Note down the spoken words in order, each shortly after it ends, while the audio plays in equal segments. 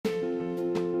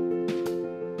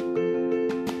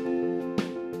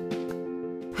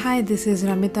Hi, this is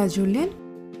Ramita Julian.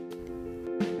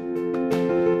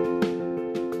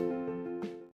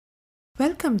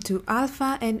 Welcome to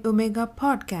Alpha and Omega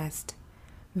podcast,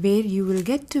 where you will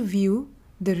get to view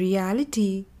the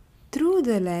reality through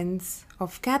the lens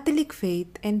of Catholic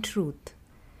faith and truth,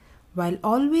 while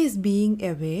always being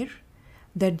aware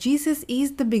that Jesus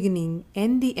is the beginning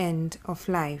and the end of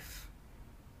life.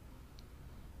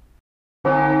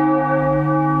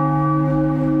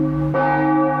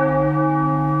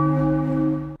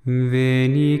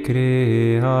 Veni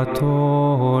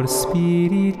Creator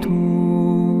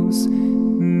Spiritus,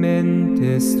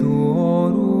 mentes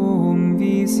tuorum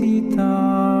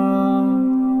visita,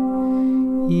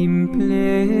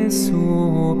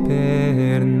 implesso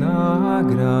perna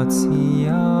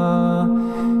gratia,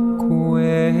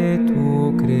 quae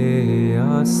tu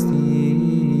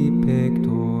creasti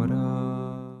pectora.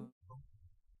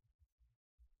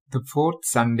 The fourth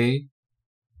Sunday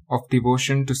of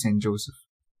devotion to Saint Joseph.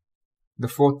 The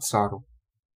fourth sorrow.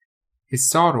 His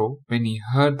sorrow when he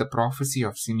heard the prophecy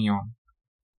of Simeon.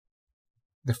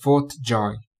 The fourth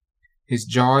joy. His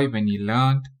joy when he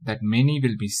learned that many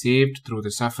will be saved through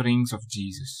the sufferings of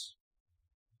Jesus.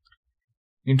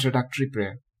 Introductory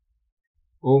Prayer.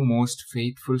 O most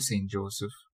faithful Saint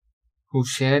Joseph, who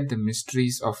shared the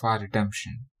mysteries of our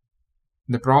redemption,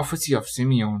 the prophecy of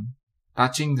Simeon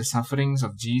touching the sufferings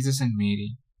of Jesus and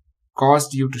Mary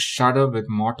caused you to shudder with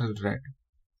mortal dread,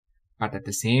 but at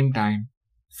the same time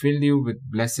filled you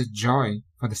with blessed joy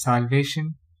for the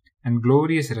salvation and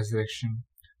glorious resurrection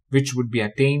which would be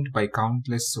attained by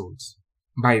countless souls.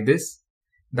 By this,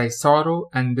 thy sorrow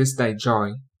and this thy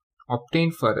joy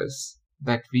obtain for us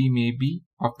that we may be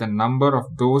of the number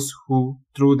of those who,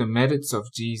 through the merits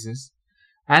of Jesus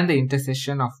and the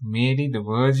intercession of Mary the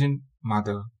Virgin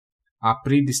Mother, are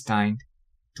predestined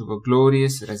to a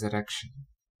glorious resurrection.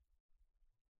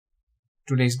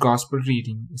 Today's Gospel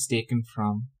reading is taken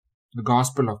from the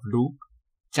Gospel of Luke,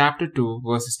 chapter 2,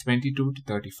 verses 22 to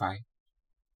 35.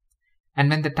 And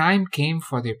when the time came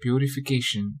for their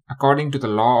purification according to the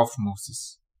law of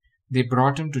Moses, they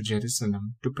brought him to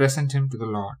Jerusalem to present him to the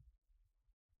Lord,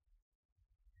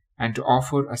 and to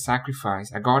offer a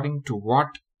sacrifice according to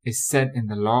what is said in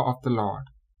the law of the Lord,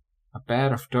 a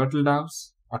pair of turtle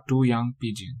doves or 2 young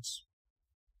pigeons.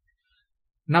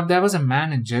 Now there was a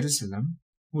man in Jerusalem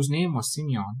whose name was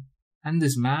Simeon, and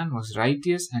this man was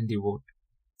righteous and devout,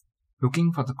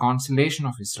 looking for the consolation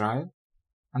of Israel,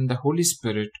 and the Holy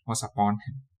Spirit was upon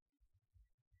him.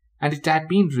 And it had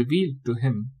been revealed to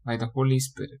him by the Holy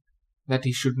Spirit that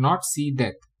he should not see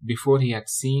death before he had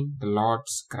seen the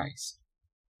Lord's Christ.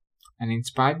 And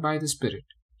inspired by the Spirit,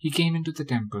 he came into the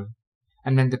temple,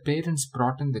 and when the parents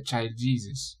brought in the child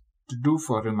Jesus to do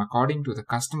for him according to the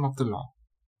custom of the law,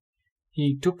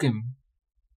 he took him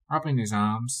up in his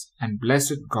arms and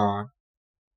blessed God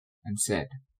and said,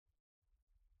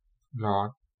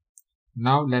 Lord,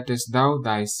 now lettest thou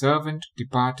thy servant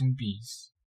depart in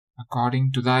peace,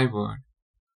 according to thy word.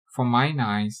 For mine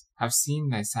eyes have seen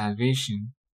thy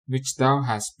salvation, which thou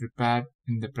hast prepared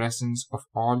in the presence of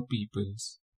all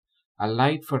peoples, a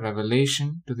light for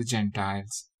revelation to the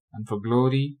Gentiles, and for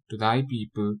glory to thy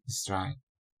people Israel.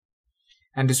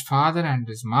 And his father and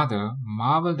his mother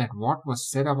marveled at what was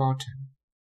said about him.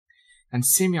 And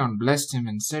Simeon blessed him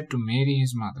and said to Mary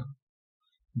his mother,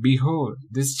 Behold,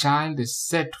 this child is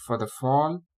set for the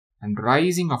fall and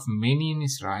rising of many in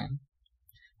Israel,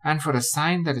 and for a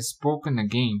sign that is spoken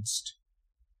against,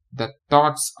 that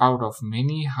thoughts out of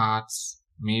many hearts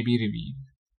may be revealed.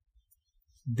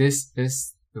 This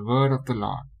is the word of the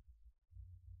Lord.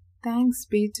 Thanks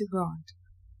be to God.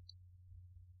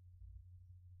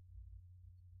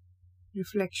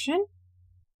 Reflection.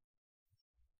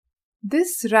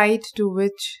 This rite to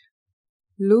which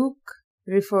Luke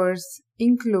refers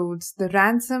includes the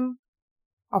ransom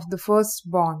of the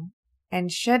firstborn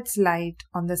and sheds light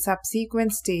on the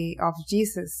subsequent stay of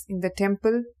Jesus in the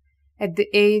temple at the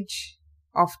age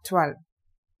of 12.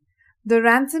 The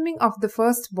ransoming of the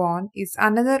firstborn is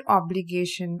another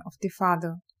obligation of the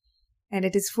father, and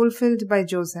it is fulfilled by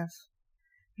Joseph.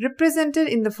 Represented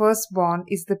in the firstborn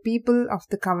is the people of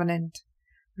the covenant,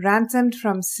 ransomed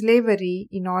from slavery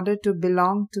in order to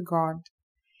belong to God.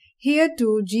 Here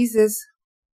too, Jesus,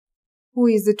 who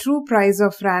is the true price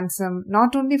of ransom,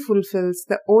 not only fulfills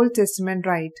the Old Testament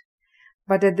rite,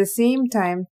 but at the same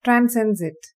time transcends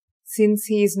it, since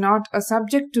he is not a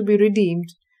subject to be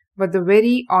redeemed, but the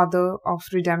very author of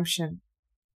redemption.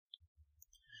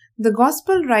 The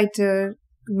Gospel writer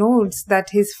notes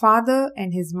that his father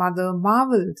and his mother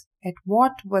marveled at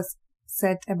what was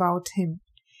said about him,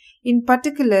 in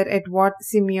particular at what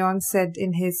Simeon said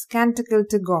in his canticle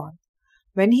to God,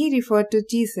 when he referred to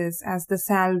Jesus as the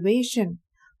salvation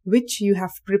which you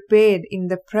have prepared in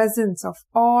the presence of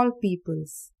all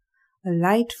peoples, a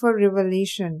light for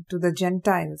revelation to the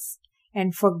Gentiles,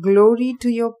 and for glory to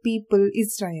your people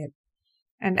Israel,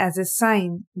 and as a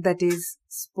sign that is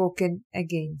spoken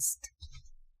against.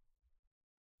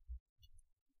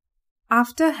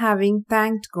 After having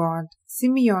thanked God,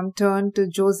 Simeon turned to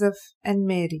Joseph and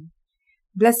Mary,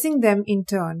 blessing them in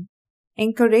turn,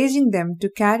 encouraging them to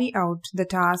carry out the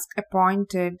task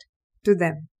appointed to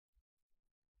them.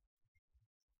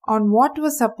 On what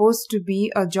was supposed to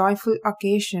be a joyful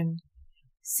occasion,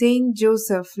 Saint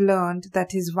Joseph learned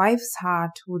that his wife's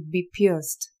heart would be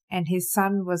pierced, and his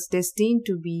son was destined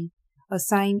to be a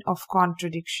sign of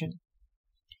contradiction.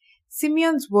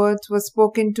 Simeon's words were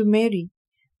spoken to Mary,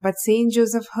 but Saint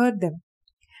Joseph heard them.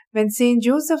 When Saint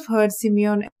Joseph heard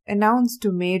Simeon announce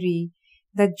to Mary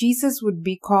that Jesus would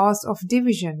be cause of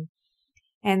division,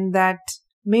 and that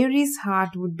Mary's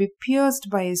heart would be pierced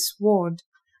by a sword,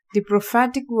 the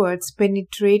prophetic words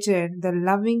penetrated the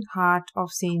loving heart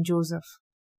of Saint Joseph,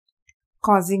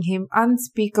 causing him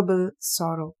unspeakable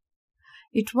sorrow.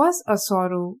 It was a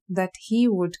sorrow that he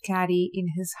would carry in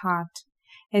his heart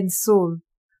and soul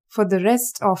for the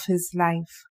rest of his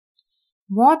life.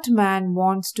 What man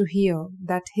wants to hear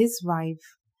that his wife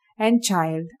and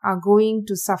child are going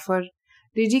to suffer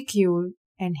ridicule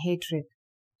and hatred?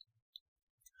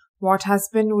 What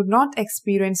husband would not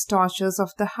experience tortures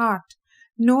of the heart,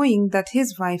 knowing that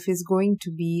his wife is going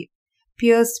to be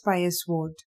pierced by a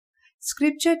sword?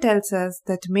 Scripture tells us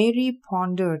that Mary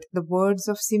pondered the words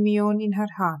of Simeon in her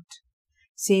heart.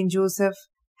 Saint Joseph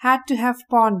had to have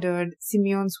pondered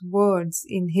Simeon's words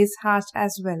in his heart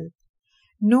as well.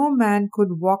 No man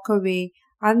could walk away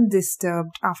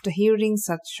undisturbed after hearing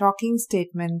such shocking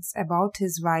statements about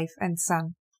his wife and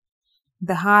son.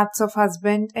 The hearts of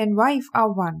husband and wife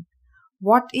are one.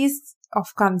 What is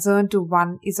of concern to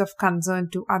one is of concern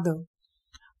to other.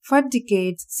 For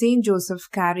decades, Saint Joseph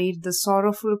carried the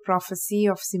sorrowful prophecy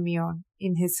of Simeon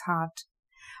in his heart.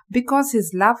 Because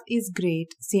his love is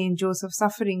great, Saint Joseph's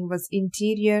suffering was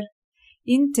interior,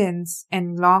 intense,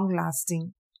 and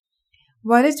long-lasting.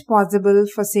 Were it possible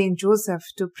for Saint Joseph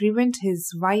to prevent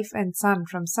his wife and son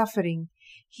from suffering,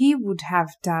 he would have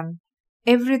done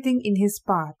everything in his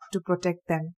power to protect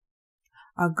them.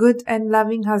 A good and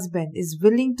loving husband is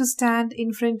willing to stand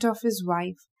in front of his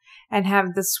wife and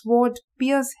have the sword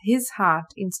pierce his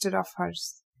heart instead of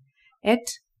hers. Yet,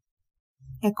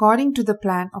 according to the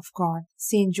plan of God,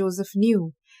 Saint Joseph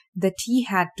knew that he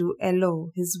had to allow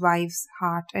his wife's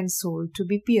heart and soul to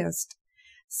be pierced.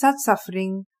 Such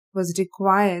suffering was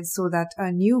required so that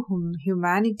a new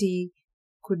humanity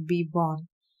could be born.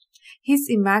 His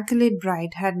immaculate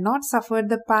bride had not suffered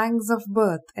the pangs of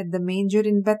birth at the manger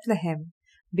in Bethlehem,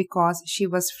 because she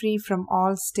was free from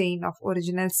all stain of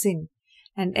original sin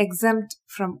and exempt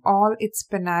from all its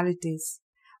penalties.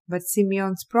 But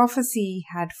Simeon's prophecy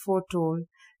had foretold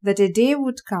that a day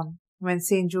would come when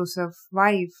Saint Joseph's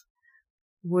wife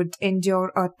would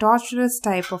endure a torturous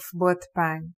type of birth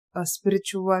pang, a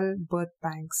spiritual birth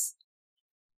pangs.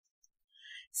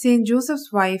 Saint Joseph's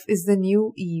wife is the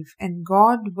new Eve, and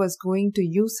God was going to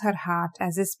use her heart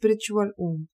as a spiritual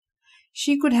womb.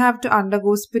 She could have to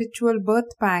undergo spiritual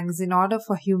birth pangs in order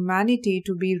for humanity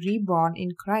to be reborn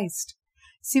in Christ.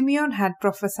 Simeon had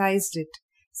prophesied it.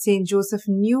 Saint Joseph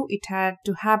knew it had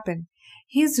to happen.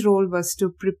 His role was to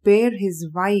prepare his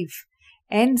wife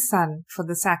and son for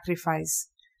the sacrifice.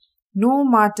 No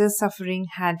martyr's suffering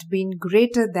had been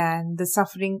greater than the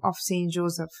suffering of Saint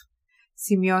Joseph.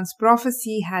 Simeon's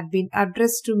prophecy had been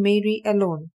addressed to Mary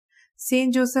alone.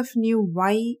 Saint Joseph knew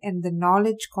why, and the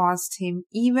knowledge caused him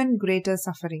even greater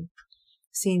suffering.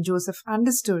 Saint Joseph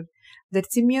understood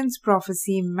that Simeon's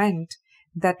prophecy meant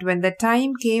that when the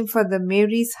time came for the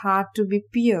Mary's heart to be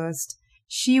pierced,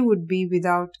 she would be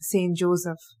without Saint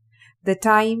Joseph. The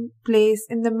time, place,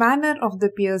 and the manner of the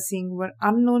piercing were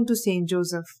unknown to Saint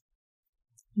Joseph,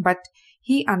 but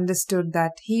he understood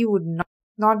that he would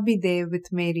not be there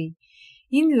with Mary.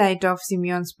 In light of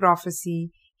Simeon's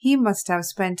prophecy, he must have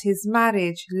spent his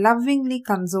marriage lovingly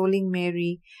consoling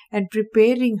Mary and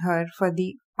preparing her for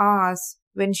the hours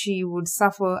when she would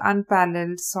suffer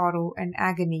unparalleled sorrow and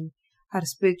agony, her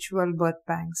spiritual birth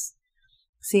pangs.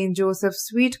 Saint Joseph's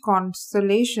sweet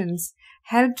consolations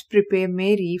helped prepare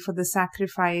Mary for the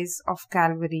sacrifice of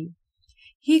Calvary.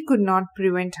 He could not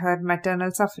prevent her maternal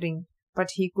suffering, but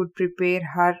he could prepare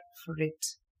her for it.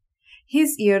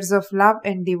 His years of love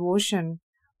and devotion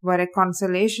were a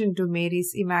consolation to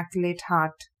Mary's immaculate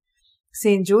heart.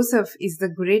 Saint Joseph is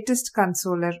the greatest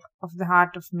consoler of the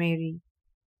heart of Mary.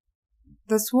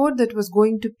 The sword that was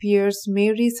going to pierce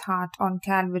Mary's heart on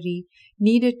Calvary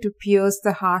needed to pierce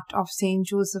the heart of Saint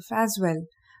Joseph as well,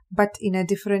 but in a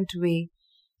different way.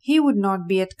 He would not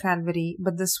be at Calvary,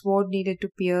 but the sword needed to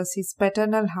pierce his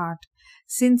paternal heart,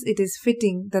 since it is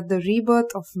fitting that the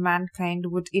rebirth of mankind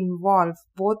would involve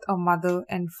both a mother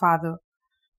and father.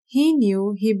 He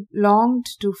knew he longed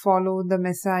to follow the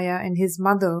Messiah and his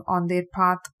mother on their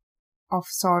path of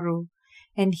sorrow,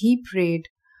 and he prayed,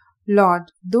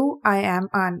 Lord, though I am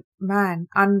a man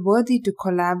unworthy to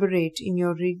collaborate in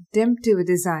your redemptive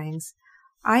designs,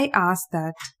 I ask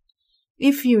that,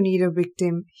 if you need a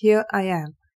victim, here I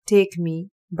am. Take me,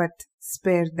 but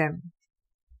spare them.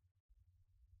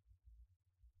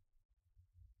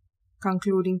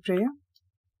 Concluding prayer.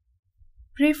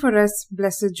 Pray for us,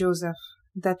 Blessed Joseph,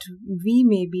 that we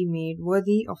may be made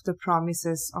worthy of the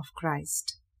promises of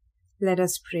Christ. Let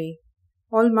us pray.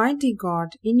 Almighty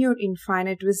God, in your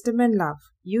infinite wisdom and love,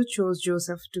 you chose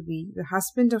Joseph to be the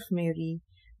husband of Mary,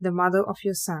 the mother of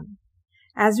your Son.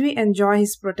 As we enjoy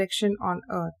his protection on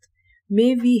earth,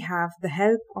 may we have the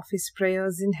help of his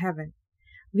prayers in heaven.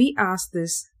 We ask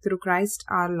this through Christ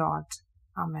our Lord.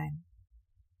 Amen.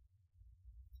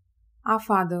 Our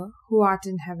Father, who art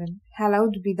in heaven,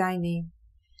 hallowed be thy name.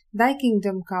 Thy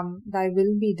kingdom come, thy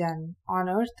will be done, on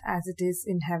earth as it is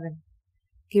in heaven.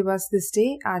 Give us this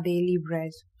day our daily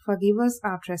bread. Forgive us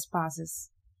our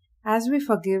trespasses, as we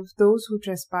forgive those who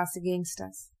trespass against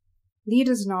us. Lead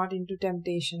us not into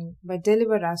temptation, but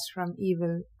deliver us from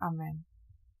evil. Amen.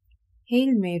 Hail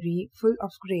Mary, full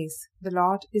of grace, the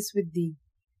Lord is with thee.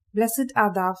 Blessed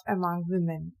art thou among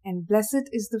women, and blessed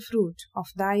is the fruit of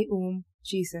thy womb,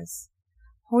 Jesus.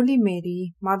 Holy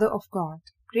Mary, Mother of God,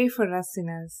 pray for us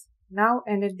sinners, now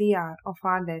and at the hour of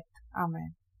our death.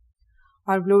 Amen.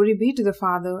 All glory be to the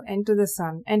Father, and to the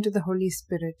Son, and to the Holy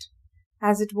Spirit,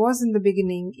 as it was in the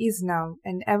beginning, is now,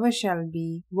 and ever shall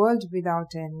be, world without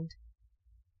end.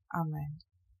 Amen.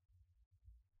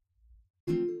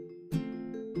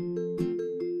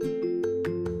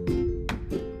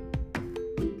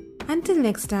 Until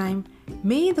next time,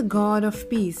 may the God of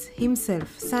peace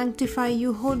himself sanctify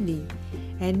you wholly,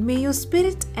 and may your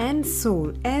spirit and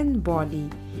soul and body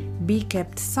be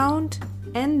kept sound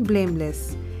and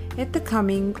blameless at the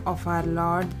coming of our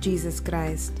Lord Jesus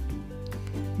Christ.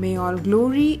 May all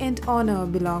glory and honor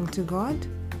belong to God.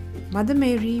 Mother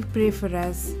Mary, pray for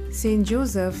us. Saint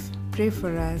Joseph, pray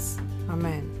for us.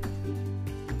 Amen.